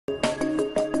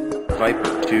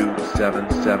Viper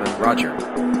 277, roger.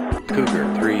 Cougar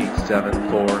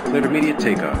 374, cleared immediate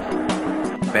takeoff.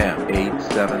 BAM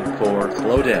 874,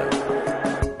 slow down.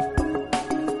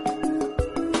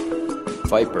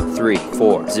 Viper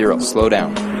 340, slow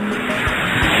down.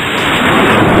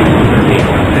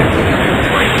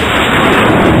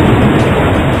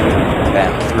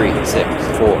 BAM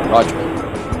 364, roger.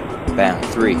 BAM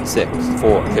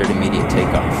 364, cleared immediate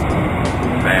takeoff.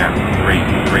 BAM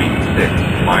 336,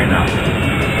 line up.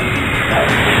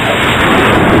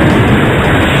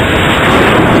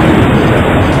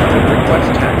 Request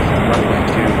taxi, runway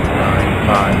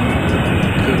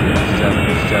 295. Cougar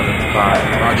 775,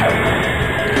 roger.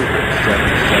 Cougar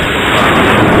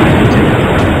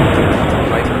 775,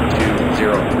 Viper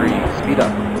 203, speed up.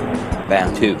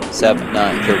 BAM 279,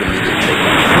 cleared immediate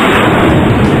takeoff.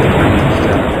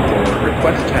 374,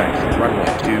 request taxi, runway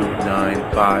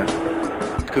 295.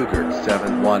 Cougar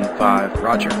 715,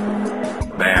 roger.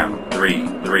 BAM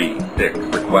 336,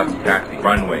 request taxi,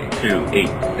 runway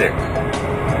 286.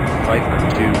 Viper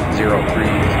 203,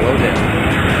 slow down.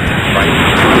 Viper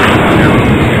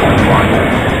 202, roger.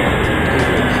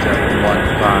 Cougar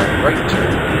 715, right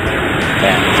turn.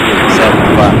 BAM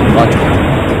 375, roger.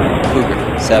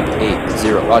 Cougar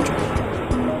 780, roger.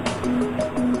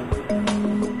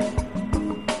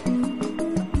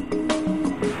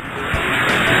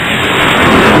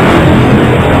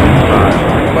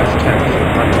 Request taxi,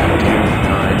 runway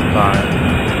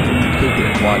 295. Cougar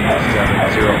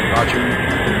 170, roger.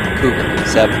 Cougar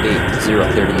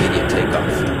 780, cleared immediate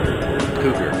takeoff.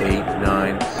 Cougar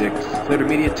 896, cleared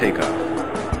immediate takeoff.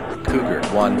 Cougar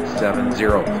 170,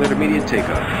 cleared immediate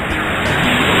takeoff.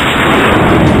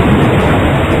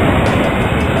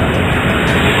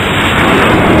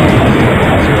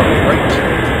 Right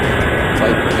turn.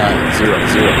 Viper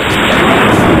 900, expect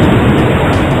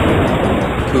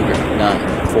Cougar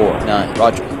 949,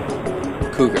 roger.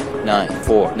 Cougar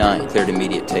 949, cleared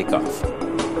immediate takeoff.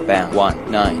 BAM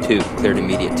 192, cleared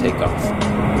immediate takeoff.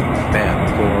 BAM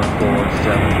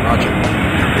 447, roger.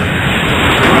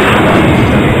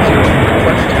 170,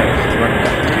 request taxi,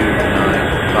 runway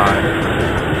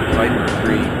 295. Viper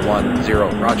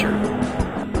 310, roger.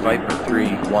 Viper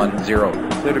 310,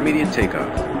 cleared immediate takeoff.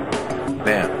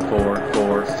 BAM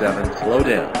 447, slow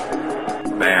down.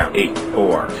 BAM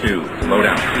 842, slow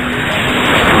down.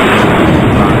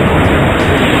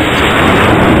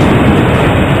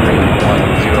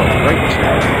 Right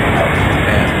turn.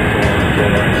 BAM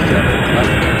 447,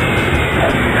 left turn.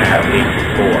 BAM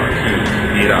 842,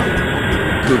 speed up.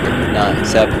 Cougar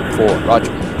 974,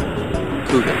 roger.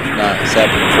 Cougar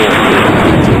 974, cleared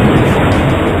immediate takeoff.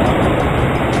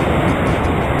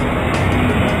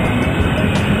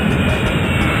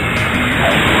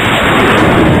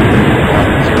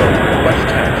 Request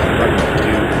taxi, runway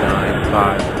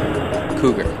 295.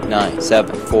 Cougar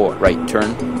 974, right turn.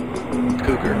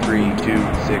 Cougar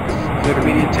 326, cleared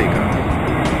immediate takeoff.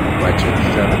 Budget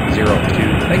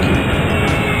 702, thank you.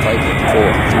 Viper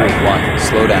 431,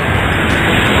 slow down.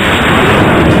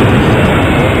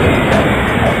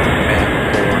 BAM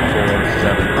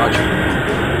 447, roger.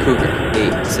 Cougar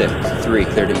 863,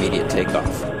 cleared immediate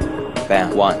takeoff.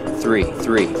 BAM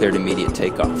 133, cleared immediate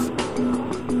takeoff.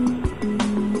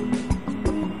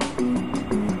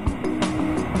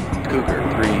 Cougar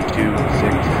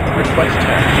 326, request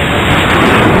taxi.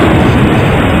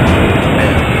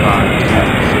 BAM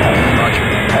 526, roger.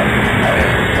 BAM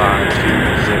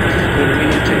 526, cleared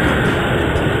immediate takeoff.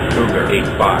 Cougar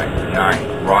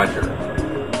 859, roger.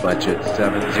 Budget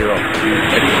 702,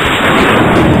 ready for departure.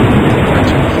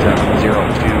 Budget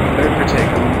 702, cleared for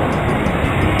takeoff.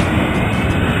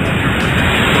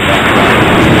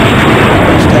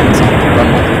 Request taxi,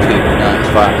 runway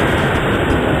 295.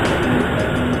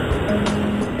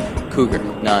 Cougar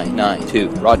 992,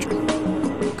 roger.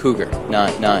 Cougar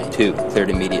 992, cleared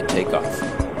immediate takeoff.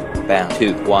 BAM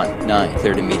 219,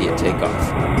 cleared immediate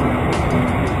takeoff.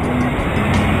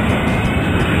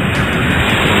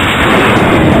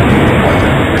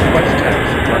 Request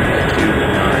taxi, runway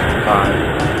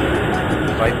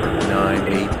 295. Viper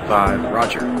 985,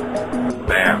 roger.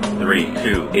 BAM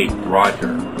 328,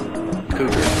 roger.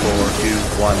 Cougar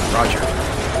 421, roger.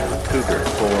 Cougar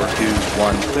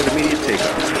 421, cleared immediate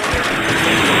takeoff.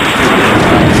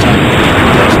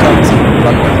 Request taxi,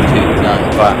 runway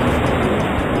 295.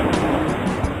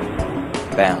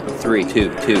 BAM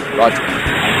 322, roger.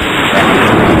 BAM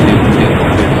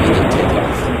 322, cleared immediate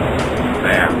takeoff.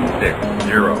 BAM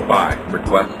 605,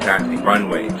 request taxi,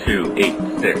 runway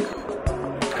 286.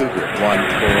 Cougar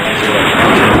 140,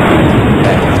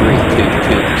 BAM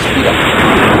 322, speed up.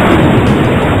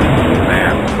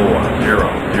 BAM 400,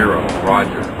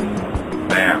 roger.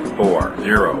 BAM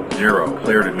 400,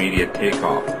 cleared immediate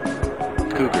takeoff.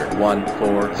 Cougar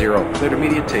 140, cleared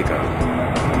immediate takeoff.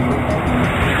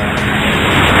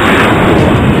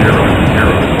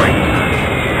 400, right turn.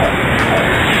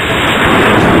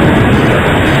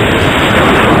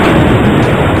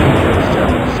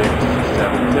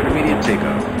 767, cleared immediate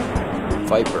takeoff.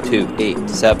 Viper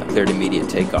 287, cleared immediate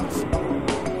takeoff. 0,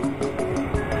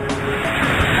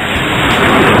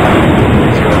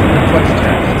 request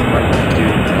taxi, runway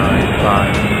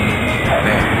 295.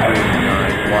 Man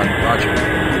 391, roger.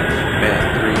 Man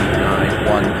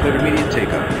 391, cleared immediate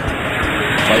takeoff.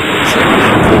 Viper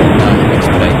 649,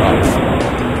 expedite off.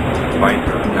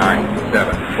 Viper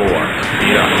 974,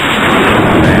 speed up.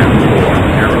 BAM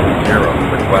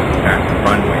 400, request taxi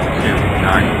runway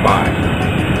 295.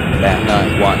 BAM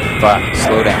 915,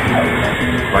 slow down.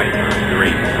 Viper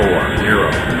 340,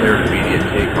 cleared immediate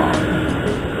takeoff.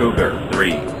 Cougar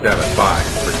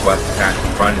 375, request taxi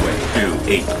runway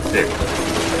 286.